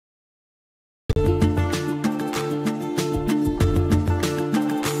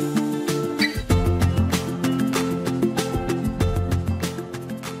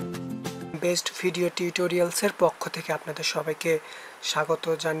Based video টিউটোরিয়ালসের পক্ষ থেকে আপনাদের সবাইকে স্বাগত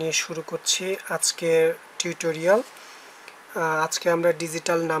জানিয়ে শুরু করছি আজকের টিউটোরিয়াল। আজকে আমরা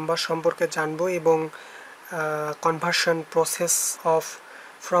ডিজিটাল নাম্বার সম্পর্কে জানব এবং conversion process of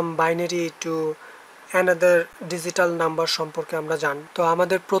from binary to another digital number সম্পর্কে আমরা জানব। তো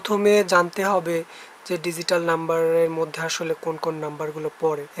আমাদের প্রথমে জানতে হবে যে ডিজিটাল নাম্বারের মধ্যে আসলে কোন কোন নাম্বারগুলো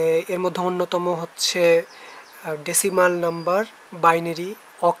পড়ে। এর মধ্যে অন্যতম হচ্ছে decimal number, binary,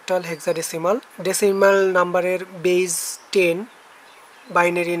 octal, hexadecimal. Decimal নাম্বারের বেস 10,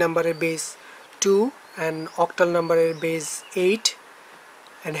 বাইনারি নাম্বারের বেস 2 অ্যান্ড অক্টাল নাম্বারের বেস 8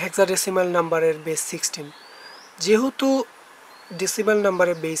 অ্যান্ড হেক্সাডেসিমাল নাম্বারের বেস 16। যেহেতু ডেসিমাল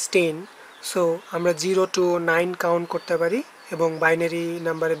নাম্বারের বেস 10, সো আমরা 0 to 9 কাউন্ট করতে পারি এবং বাইনারি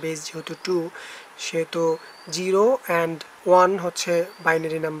নাম্বারের বেস যেহেতু 2, সেহেতু 0 অ্যান্ড 1 হচ্ছে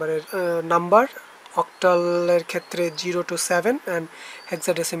বাইনারি নাম্বারের নাম্বার। অক্টালের ক্ষেত্রে 0 to 7 অ্যান্ড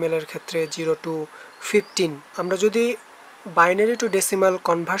হেক্সাডেসিমালের ক্ষেত্রে 0 to 15। আমরা যদি বাইনারি টু ডেসিমাল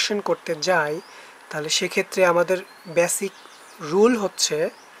কনভার্সন করতে যাই তাহলে সেক্ষেত্রে আমাদের বেসিক রুল হচ্ছে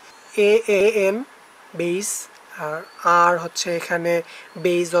এএন বেস আর হচ্ছে এখানে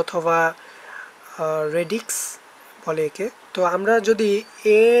বেস অথবা রেডিক্স বলে একে। তো আমরা যদি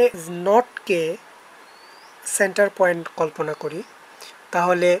এ নটকে সেন্টার পয়েন্ট কল্পনা করি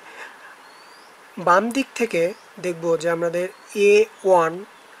তাহলে বাম দিক থেকে দেখব যে আমাদের A1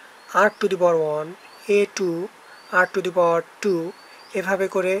 r⁴1, A2 r⁴2, এভাবে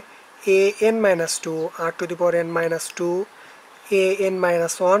করে an-2 r⁴n-2,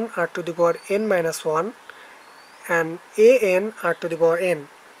 an-1 r⁴n-1 and an r⁴n।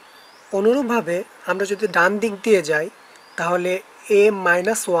 অনুরূপভাবে আমরা যদি ডান দিক দিয়ে যাই তাহলে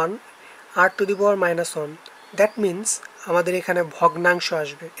a-1 r⁻−1, দ্যাট মিন্স আমাদের এখানে ভগ্নাংশ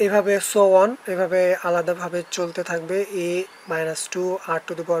আসবে। এভাবে সো অন, এভাবে আলাদাভাবে চলতে থাকবে a-2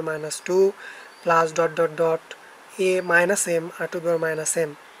 r⁻−2 plus dot dot dot a-m r⁻−m।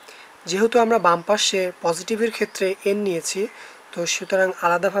 যেহেতু আমরা বাম পাশে পজিটিভের ক্ষেত্রে n নিয়েছি, তো সুতরাং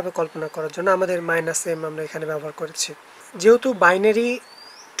আলাদাভাবে কল্পনা করার জন্য আমাদের -m আমরা এখানে ব্যবহার করেছি। যেহেতু বাইনারি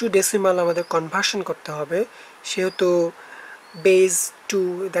টু ডেসিমাল আমাদের কনভার্সন করতে হবে, সেহেতু বেস 2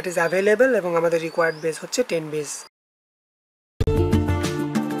 দ্যাট ইজ অ্যাভেলেবল এবং আমাদের রিকোয়ার্ড বেস হচ্ছে 10 বেস।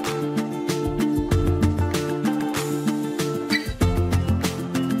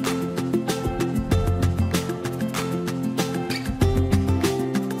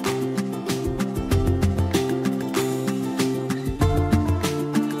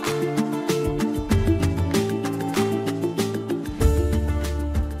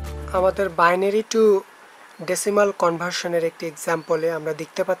 আমাদের বাইনারি টু ডেসিমাল কনভার্সনের একটি এক্সাম্পলে আমরা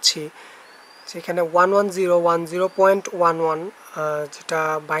দেখতে পাচ্ছি যেখানে 11010.11 যেটা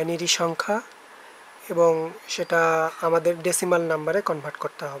বাইনারি সংখ্যা এবং সেটা আমাদের ডেসিমাল নাম্বারে কনভার্ট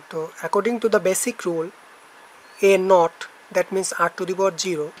করতে হবে। তো according to the basic rule A not, that means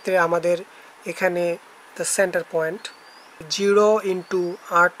r⁴0, আমাদের এখানে the centre point 0 into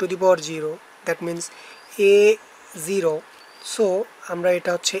r⁴0, that means a0। So আমরা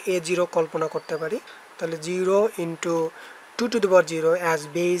এটা হচ্ছে a0 কল্পনা করতে পারি। তাহলে 0 into 2⁴, as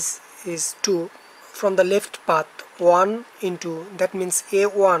base is 2, from the left path 1 into, that means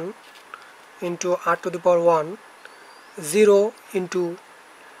a1 into r⁴1, 0 into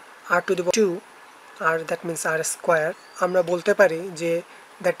r⁴2 R that means r square। আমরা বলতে পারি যে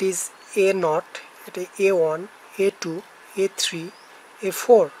that is a0, এটা a1, a2, a3,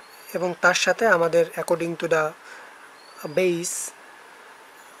 a4 এবং তার সাথে আমাদের according to the base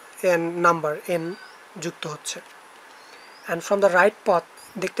n number n যুক্ত হচ্ছে। and from the right path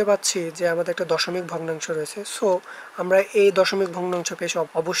দেখতে পাচ্ছি যে আমাদের একটা দশমিক ভগ্নাংশ রয়েছে। সো আমরা এই দশমিক ভগ্নাংশ পেয়েছি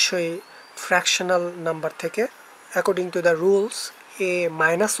অবশ্যই ফ্র্যাকশনাল নাম্বার থেকে according to the rules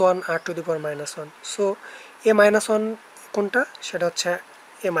a-1 r⁻−1। So a-1 কোনটা, সেটা হচ্ছে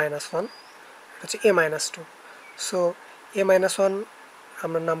a-1, হচ্ছে a-2। সো a-1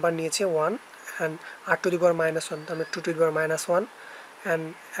 আমরা নাম্বার নিয়েছি 1 and r⁻−1 আমরা 2⁻−1 and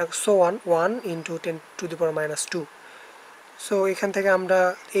so on 1 into 10⁻²। So এখান থেকে আমরা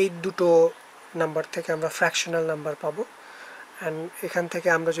এই দুটো নাম্বার থেকে আমরা ফ্র্যাকশনাল নাম্বার পাবো অ্যান্ড এখান থেকে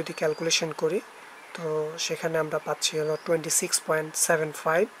আমরা যদি ক্যালকুলেশন করি তো সেখানে আমরা পাচ্ছি হলো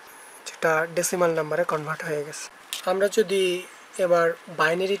 26.75, যেটা ডেসিমাল নাম্বারে কনভার্ট হয়ে গেছে। আমরা যদি এবার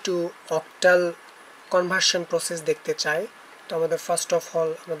binary two octal conversion process দেখতে চাই তো আমাদের ফার্স্ট অফ অল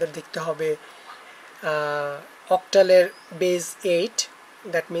আমাদের দেখতে হবে অক্টালের বেস 8,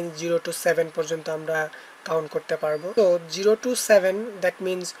 দ্যাট মিন্স 0 to 7 পর্যন্ত আমরা কাউন্ট করতে পারবো। তো 0 to 7 that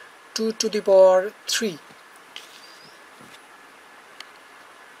means 2⁻3,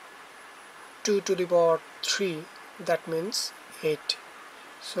 2⁻3 that means 8.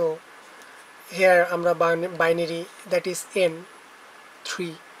 So here আমরা binary that is n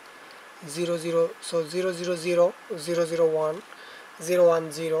 3 0 0, so 0 0 0 0 0 1 0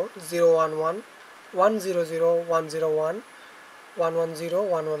 1 0 0 1 1 1 0 0 1 0 1 1 1 0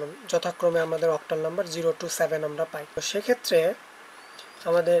 1 1 1 যথাক্রমে আমাদের অক্টাল নাম্বার 0 to 7 আমরা পাই। তো সেক্ষেত্রে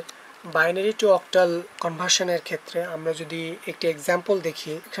আমাদের বাইনারি টু অক্টাল কনভার্সনের ক্ষেত্রে আমরা যদি একটি এক্সাম্পল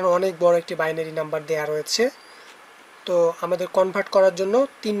দেখি, এখানে অনেক বড় একটি বাইনারি নাম্বার দেয়া রয়েছে। তো আমাদের কনভার্ট করার জন্য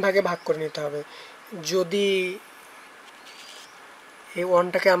 3 ভাগে ভাগ করে নিতে হবে। যদি এই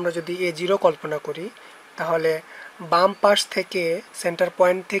 1টাকে আমরা যদি A0 কল্পনা করি, তাহলে বাম পাশ থেকে সেন্টার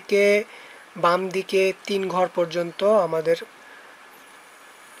পয়েন্ট থেকে বাম দিকে 3 ঘর পর্যন্ত আমাদের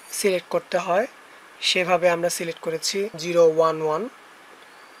সিলেক্ট করতে হয়। সেভাবে আমরা সিলেক্ট করেছি 0 1 1,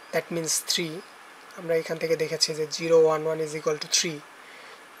 দ্যাট মিনস 3। আমরা এখান থেকে দেখেছি যে 0 1 1 is equal to 3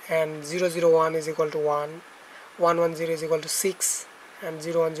 and 0 0 1 is equal to 1, 1 1 0 is equal to 6 and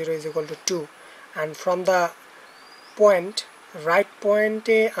 0 1 0 is equal to 2, and from the point right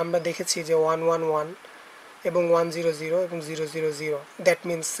পয়েন্টে আমরা দেখেছি যে 1 1 1 এবং 1 0 0 এবং 0 0 0, দ্যাট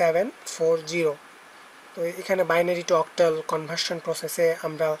মিনস 7 4 0। তো এখানে বাইনারি টু অক্টাল কনভার্সন প্রসেসে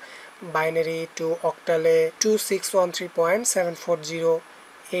আমরা বাইনারি টু অক্টালে 2613.740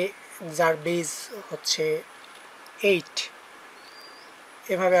 এ যার বেস হচ্ছে 8,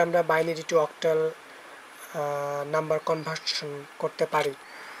 এভাবে আমরা binary two octal number conversion করতে পারি।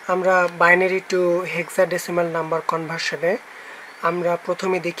 আমরা বাইনারি টু হেক্সাডেসিমাল নাম্বার কনভার্সনে আমরা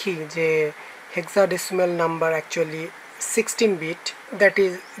প্রথমে দেখি যে hexadecimal number actually 16 bit, that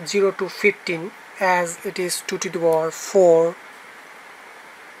is 0 to 15, as it is 2 to the power 4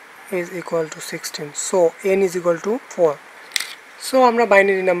 is equal to 16, so n is equal to 4. So আমরা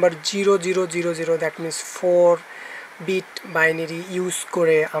binary number 0 0 0 0, that means 4 bit binary use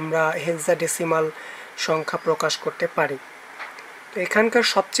করে আমরা hexadecimal সংখ্যা প্রকাশ করতে পারি। তো এখানকার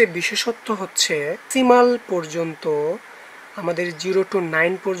সবচেয়ে বিশেষত্ব হচ্ছে ডেসিমাল পর্যন্ত আমাদের 0 to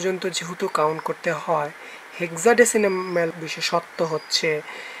 9 পর্যন্ত যেহেতু কাউন্ট করতে হয়, হেক্সাডেসিমাল বিশেষত্ব হচ্ছে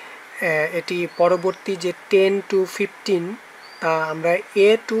এটি পরবর্তী যে 10 to 15 তা আমরা A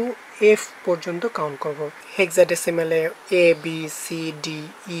to F পর্যন্ত কাউন্ট করব। হেক্সাডেসিমালে A B C D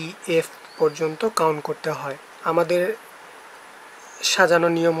E F পর্যন্ত কাউন্ট করতে হয়। আমাদের সাজানো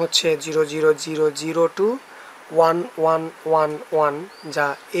নিয়ম হচ্ছে 0 0 0 0 to 1 1 1 1, যা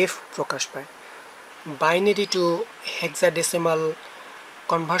F প্রকাশ পায়। বাইনারি টু হেক্সাডেসিমাল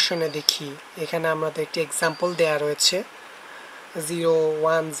কনভার্সনে দেখি, এখানে আমাদের একটি এক্সাম্পল দেয়া রয়েছে 0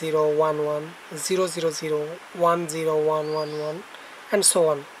 1 0 1 1 0 0 0 1 0 1 1 1 অ্যান্ড সো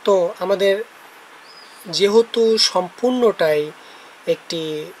অন। তো আমাদের যেহেতু সম্পূর্ণটাই একটি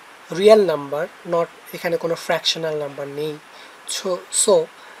রিয়েল নাম্বার, নট এখানে কোনো ফ্র্যাকশনাল নাম্বার নেই, সো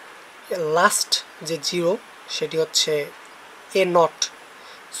লাস্ট যে 0 সেটি হচ্ছে এ নট।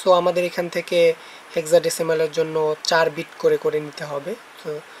 সো আমাদের এখান থেকে হেক্সাডেসিমালের জন্য 4 বিট করে করে নিতে হবে।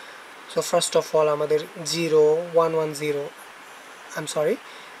 সো ফার্স্ট অফ অল আমাদের 0 1 1 0, I'm sorry,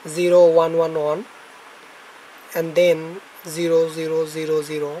 0 1 1 1, and then 0 0 0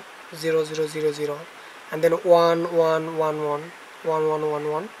 0 0 0 0 0, and then 1 1 1 1 1 1 1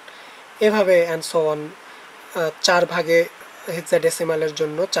 1, এভাবে and so on 4 ভাগে হেক্সাডেসিমালের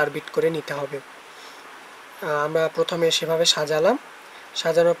জন্য 4 বিট করে নিতে হবে। আমরা প্রথমে সেভাবে সাজালাম।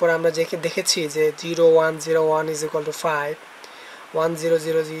 সাজানোর পর আমরা দেখেছি যে 0 1 0 1 is equal to 5, 1 0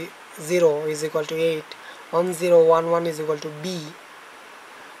 0 0 is equal to 8, 1 0 1 1 is equal to B,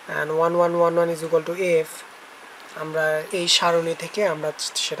 and 1 1 1 1 is equal to F। আমরা এই সারণী থেকে আমরা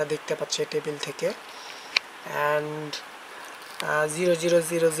সেটা দেখতে পাচ্ছি টেবিল থেকে, and 0 0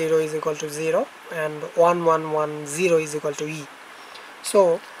 0 0 is equal to 0 and 1 1 1 0 is equal to E। So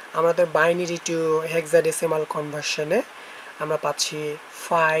আমাদের বাইনারি টু হেক্সাডেসিমাল কনভার্সনে আমরা পাচ্ছি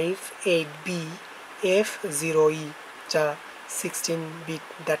 5 8 B F 0 E, যা 16 বিট,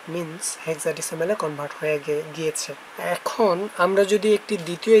 দ্যাট মিনস হেক্সাডেসিমালে কনভার্ট হয়ে গিয়েছে। এখন আমরা যদি একটি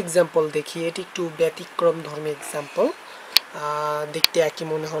দ্বিতীয় এক্সাম্পল দেখি, এটি একটু ব্যতিক্রম ধর্মী এক্সাম্পল, দেখতে একই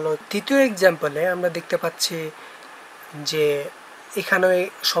মনে হলো। দ্বিতীয় এক্সাম্পলে আমরা দেখতে পাচ্ছি যে এখানে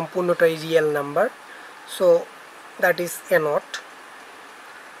সম্পূর্ণটাই real number, so that is a not.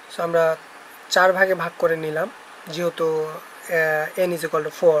 So আমরা 4 ভাগে ভাগ করে নিলাম যেহেতু n is equal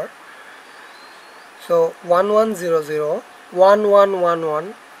to 4, so 1 1 0 0 1 1 1 1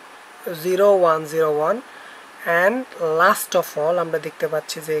 0 1 0 1, and last of all আমরা দেখতে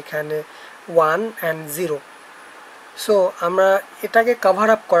পাচ্ছি যে এখানে 1 and 0। সো আমরা এটাকে কভার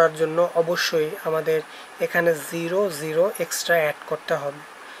আপ করার জন্য অবশ্যই আমাদের এখানে 0 0 এক্সট্রা অ্যাড করতে হবে,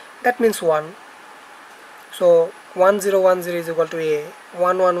 that means 1। So 1 0 1 0 is equal to A,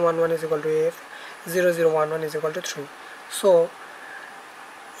 1 1 1 1 is equal to F, 0 0 1 1 is equal to 3। So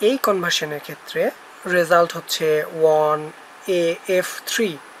এই কনভার্সনের ক্ষেত্রে রেজাল্ট হচ্ছে 1AF3,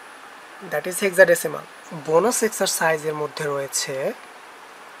 that is hexadecimal. Bonus এক্সারসাইজের মধ্যে রয়েছে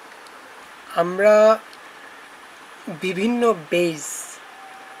আমরা বিভিন্ন বেজ,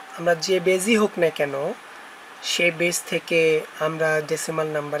 আমরা যে বেজই হোক না কেন সেই বেজ থেকে আমরা ডেসিমাল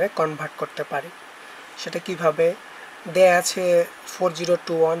নাম্বারে কনভার্ট করতে পারি। সেটা কিভাবে? দেয়া আছে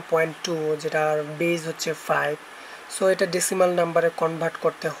 4021.2, যেটার বেজ হচ্ছে 5। সো এটা ডেসিমাল নাম্বারে কনভার্ট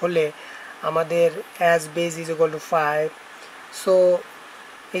করতে হলে আমাদের as base is equal to 5। So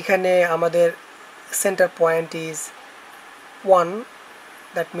এখানে আমাদের centre point is 1,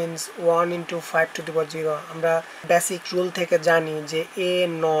 that means 1 into 5 to the পাওয়ার 0। আমরা বেসিক রুল থেকে জানি যে a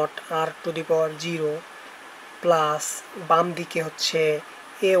not r to the power 0 plus বাম দিকে হচ্ছে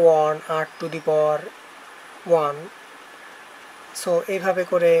a1 r to the power 1। So এইভাবে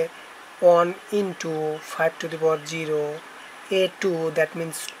করে 1 into 5 to the power 0, a2 that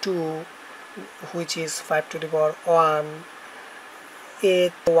means 2 which is 5 to the power 1,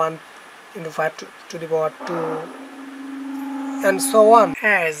 a1 into 5 to the power 2 and so on,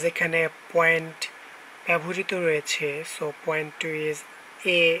 as এখানে point ব্যবহৃত রয়েছে। So point 2 is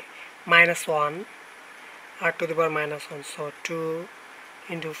a minus 1 r to the power minus 1, so 2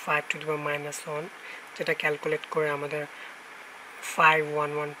 into 5 to the power minus 1, যেটা calculate করে আমাদের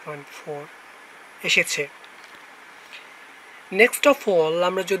 511.4 এসেছে। Next of all,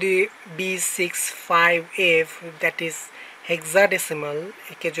 আমরা যদি B65F that is hexadecimal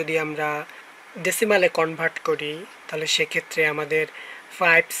একে যদি আমরা ডেসিমালে কনভার্ট করি তাহলে সেক্ষেত্রে আমাদের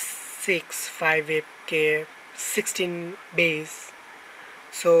 565F K 16 base.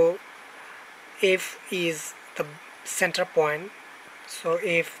 So F is the center point, so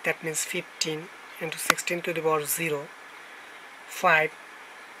F that means 15 into 16 to the power 0, 5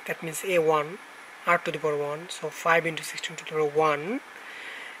 that means A1 r to the power 1, so 5 into 16 to the power 1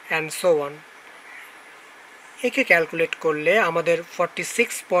 and so on। একে calculate করলে আমাদের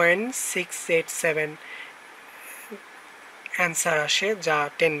 46.687 answer আসে, যা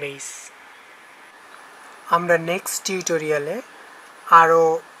 10 base. আমরা next টিউটোরিয়ালে আরও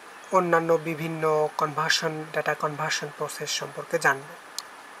অন্যান্য বিভিন্ন কনভার্সন, ডাটা কনভার্সন প্রসেস সম্পর্কে জানব।